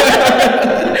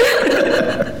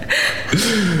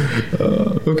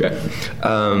 Okay.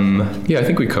 I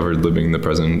think we covered living in the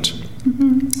present.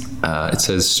 It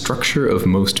says structure of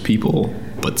most people,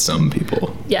 but some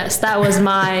people. Yes, that was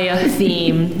my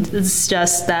theme. It's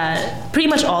just that pretty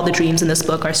much all the dreams in this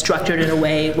book are structured in a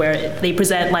way where they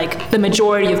present like the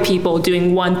majority of people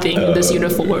doing one thing in this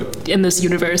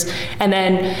universe, and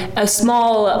then a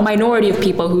small minority of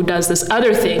people who does this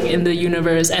other thing in the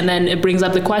universe, and then it brings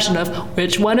up the question of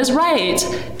which one is right.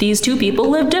 These two people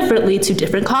live differently to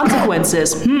different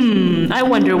consequences. I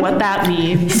wonder what that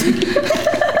means.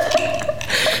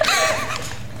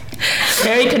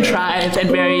 Very contrived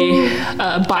and very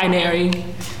binary.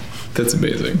 That's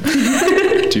amazing.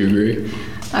 Do you agree?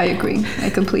 I agree.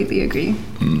 I completely agree.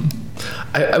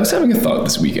 I was having a thought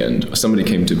this weekend. Somebody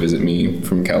came to visit me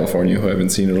from California who I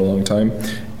haven't seen in a long time.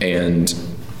 And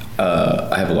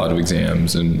I have a lot of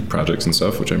exams and projects and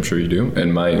stuff, which I'm sure you do.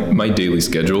 And my daily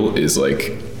schedule is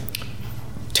like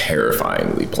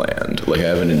terrifyingly planned. Like I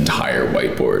have an entire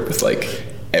whiteboard with like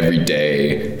every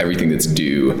day, everything that's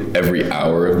due, every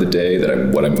hour of the day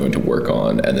what I'm going to work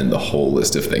on, and then the whole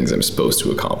list of things I'm supposed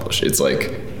to accomplish. It's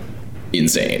like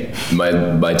insane.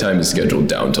 My time is scheduled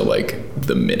down to like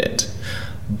the minute.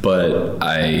 But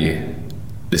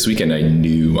this weekend I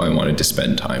knew I wanted to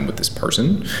spend time with this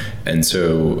person, and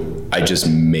so I just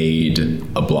made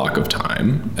a block of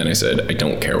time and I said, I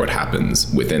don't care what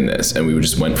happens within this, and we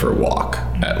just went for a walk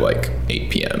at like 8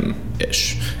 p.m.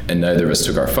 ish, and neither of us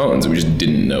took our phones, and we just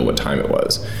didn't know what time it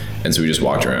was, and so we just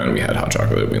walked around, we had hot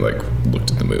chocolate, and we like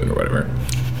looked at the moon or whatever.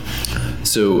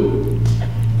 So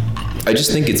I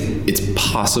just think it's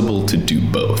possible to do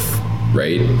both,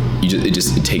 right?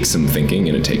 It takes some thinking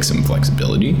and it takes some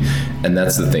flexibility, and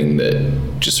that's the thing that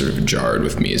just sort of jarred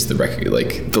with me, is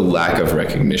the lack of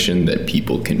recognition that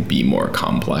people can be more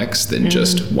complex than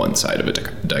just one side of a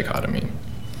dichotomy.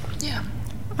 Yeah.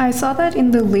 I saw that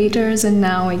in the laters and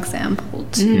now example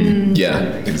too. Yeah,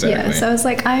 exactly. Yeah, so I was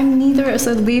like, I'm neither.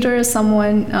 So later is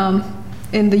someone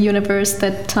in the universe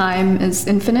that time is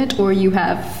infinite, or you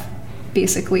have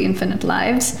basically infinite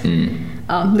lives.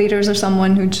 Laters are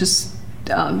someone who just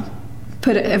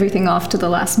put everything off to the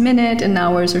last minute, and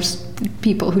nowers are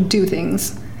people who do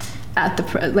things at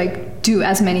do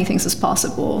as many things as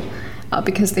possible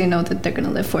because they know that they're going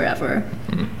to live forever.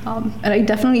 And I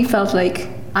definitely felt like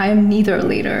I am neither a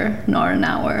later nor an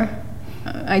hour.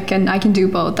 I can do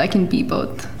both. I can be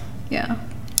both. Yeah.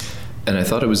 And I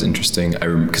thought it was interesting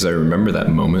because I remember that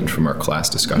moment from our class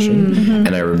discussion,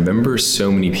 and I remember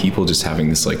so many people just having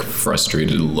this like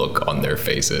frustrated look on their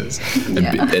faces,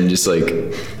 and just like,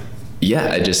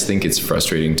 I just think it's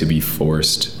frustrating to be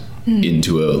forced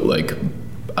into a like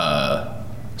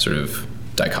sort of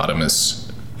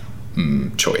dichotomous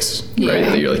choice, right?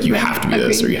 That you're like, you have to be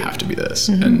this or you have to be this,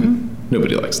 and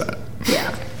nobody likes that.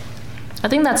 Yeah. I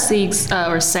think that segue.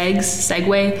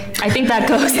 I think that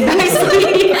goes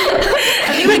nicely.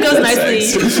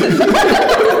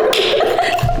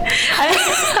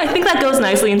 I think that goes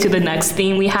nicely into the next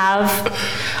theme we have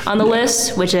on the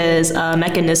list, which is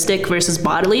mechanistic versus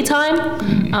bodily time.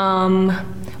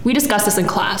 We discussed this in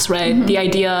class, right? The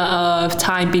idea of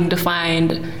time being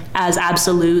defined as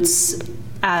absolutes,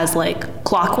 as like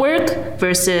clockwork,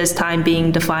 versus time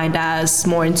being defined as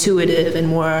more intuitive and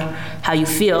more how you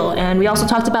feel. And we also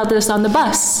talked about this on the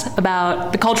bus,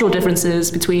 about the cultural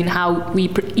differences between how we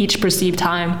each perceive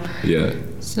time. Yeah.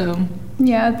 So.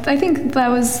 Yeah, I think that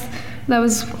was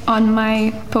on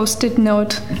my post-it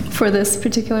note for this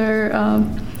particular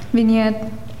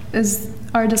vignette, is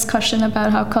our discussion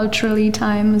about how culturally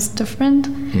time is different,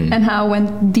 and how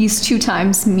when these two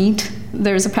times meet,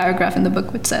 there's a paragraph in the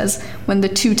book which says, when the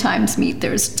two times meet,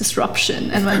 there's disruption,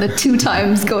 and when the two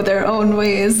times go their own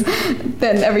ways,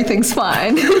 then everything's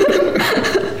fine.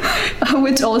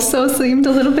 Which also seemed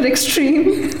a little bit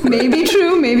extreme. Maybe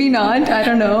true, maybe not, I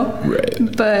don't know. Right.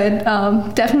 But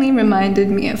definitely reminded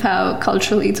me of how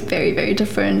culturally it's very, very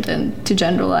different, and to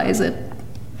generalize it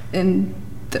in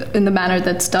the manner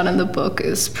that's done in the book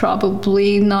is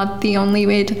probably not the only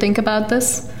way to think about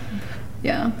this.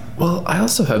 Yeah. Well, I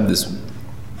also have this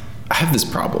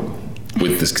problem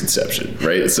with this conception,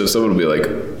 right? So someone will be like,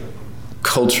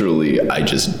 culturally, I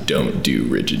just don't do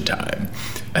rigid time.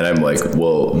 And I'm like,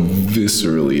 well,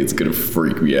 viscerally, it's going to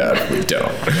freak me out if we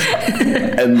don't.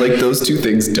 And like, those two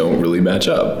things don't really match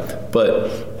up.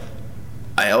 But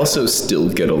I also still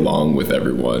get along with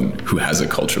everyone who has a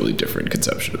culturally different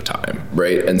conception of time,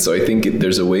 right? And so I think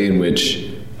there's a way in which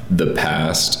the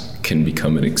past can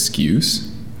become an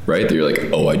excuse, right? That you're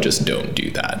like, oh, I just don't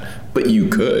do that. But you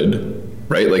could,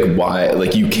 right? Like, why?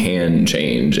 Like, you can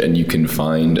change, and you can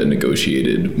find a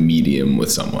negotiated medium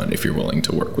with someone if you're willing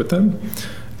to work with them.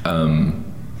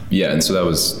 And so that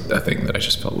was a thing that I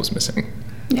just felt was missing.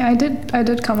 Yeah, I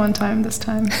did come on time this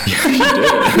time. Yeah, you did.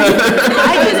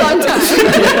 I was on time.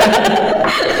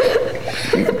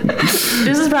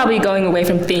 This is probably going away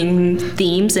from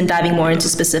themes and diving more into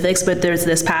specifics, but there's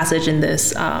this passage in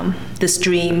this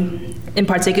dream in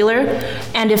particular.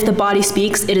 And if the body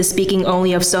speaks, it is speaking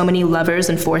only of so many levers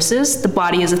and forces. The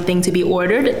body is a thing to be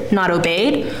ordered, not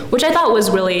obeyed, which I thought was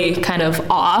really kind of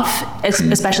off,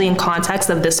 especially in context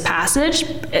of this passage,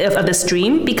 of this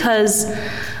dream, because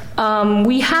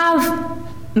we have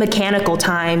mechanical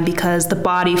time because the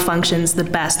body functions the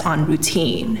best on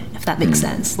routine, if that makes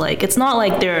sense. Like, it's not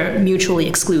like they're mutually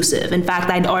exclusive. In fact,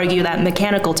 I'd argue that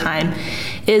mechanical time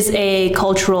is a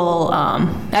cultural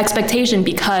expectation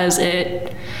because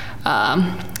it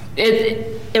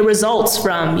results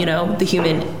from,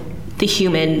 the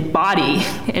human body,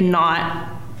 and not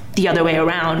the other way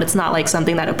around. It's not like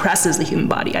something that oppresses the human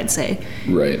body, I'd say.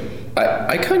 Right.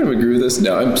 I kind of agree with this.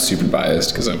 Now, I'm super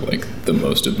biased because I'm like the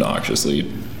most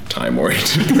obnoxiously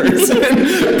time-oriented person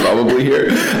probably here.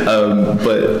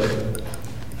 But,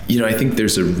 you know, I think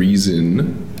there's a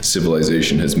reason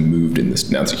civilization has moved in this.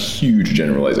 Now, it's a huge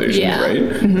generalization, right?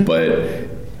 Mm-hmm. But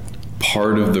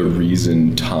part of the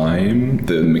reason time,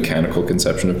 the mechanical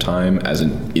conception of time as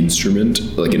an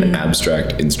instrument, like an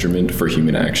abstract instrument for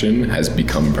human action, has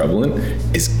become prevalent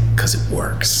is because it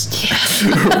works.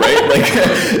 Right?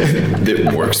 Like,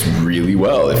 it works really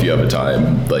well if you have a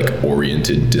time, like,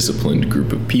 oriented, disciplined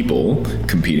group of people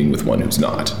competing with one who's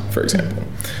not, for example.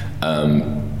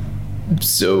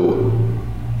 So,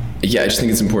 yeah, I just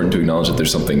think it's important to acknowledge that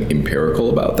there's something empirical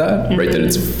about that, right? That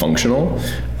it's functional.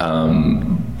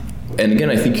 And again,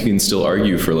 I think you can still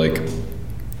argue for like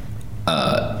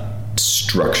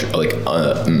structure, like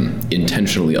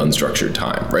intentionally unstructured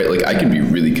time, right? Like I can be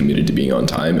really committed to being on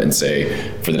time and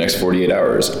say, for the next 48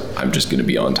 hours, I'm just going to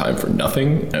be on time for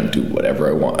nothing and do whatever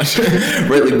I want,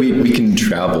 right? Like we can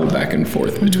travel back and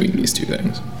forth between these two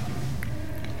things.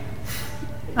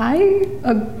 I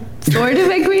sort of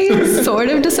agree, sort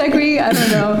of disagree. I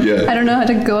don't know. Yeah. I don't know how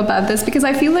to go about this because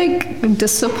I feel like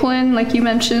discipline, like you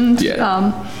mentioned,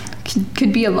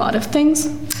 could be a lot of things.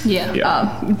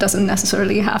 It doesn't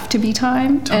necessarily have to be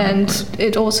time. And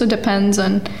it also depends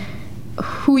on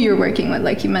who you're working with,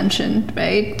 like you mentioned,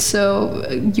 right? So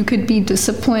you could be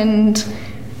disciplined,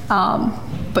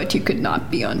 but you could not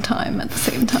be on time at the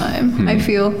same time, I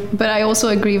feel. But I also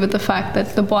agree with the fact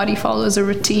that the body follows a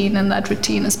routine, and that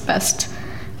routine is best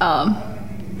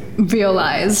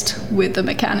realized with a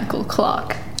mechanical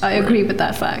clock. I agree with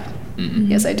that fact.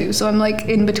 Mm-hmm. Yes, I do. So I'm like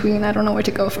in between. I don't know where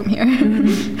to go from here.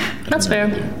 That's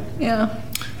fair. Yeah.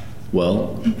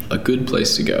 Well, a good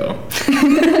place to go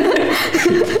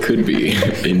could be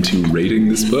into rating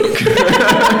this book.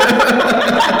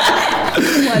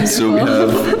 So we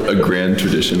have a grand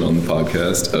tradition on the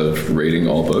podcast of rating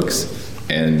all books,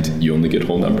 and you only get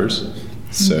whole numbers.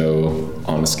 So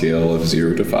on a scale of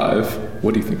 0 to 5,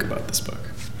 what do you think about this book?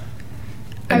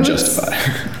 And justify.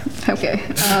 Okay.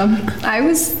 I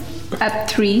was at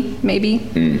 3, maybe.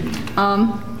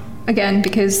 Again,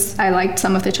 because I liked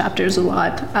some of the chapters a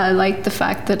lot. I liked the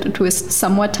fact that it was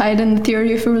somewhat tied in the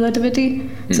theory of relativity.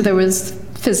 So there was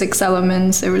physics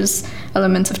elements, there was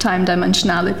elements of time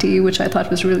dimensionality, which I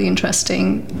thought was really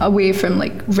interesting, away from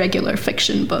like regular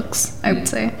fiction books, I would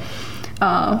say.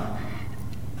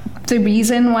 The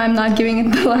reason why I'm not giving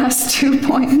it the last 2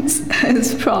 points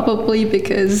is probably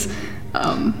because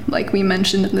like we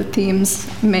mentioned in the themes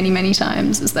many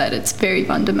times, is that it's very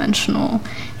one-dimensional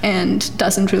and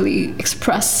doesn't really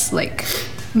express like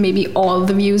maybe all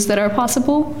the views that are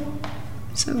possible.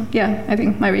 So yeah, I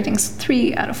think my rating's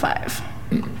 3 out of 5.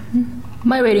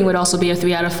 My rating would also be a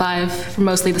 3 out of 5 for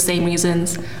mostly the same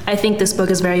reasons. I think this book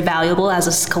is very valuable as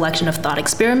a collection of thought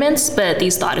experiments, but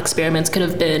these thought experiments could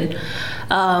have been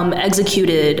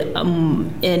executed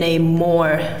in a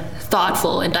more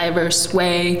thoughtful and diverse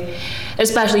way,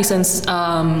 especially since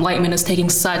Lightman is taking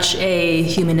such a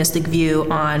humanistic view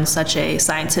on such a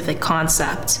scientific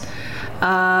concept.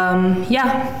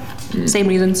 Same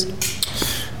reasons.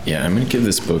 Yeah, I'm going to give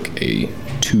this book a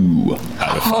 2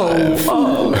 out of 5.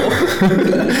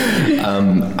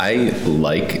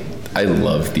 I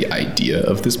love the idea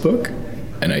of this book,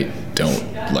 and I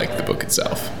don't like the book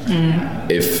itself.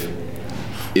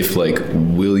 If like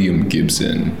William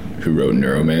Gibson, who wrote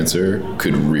Neuromancer,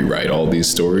 could rewrite all these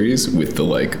stories with the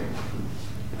like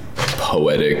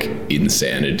poetic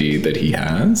insanity that he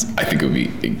has, I think it would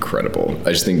be incredible.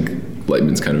 I just think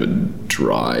Lightman's kind of a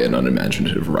dry and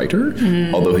unimaginative writer,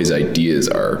 although his ideas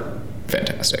are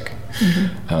fantastic.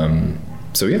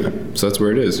 So that's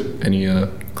where it is. Any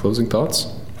closing thoughts?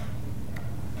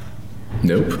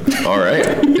 Nope. All right.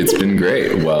 It's been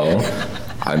great. Well,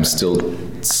 I'm still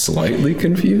slightly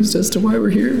confused as to why we're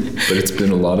here, but it's been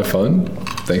a lot of fun.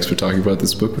 Thanks for talking about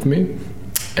this book with me,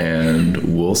 and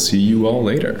we'll see you all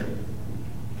later.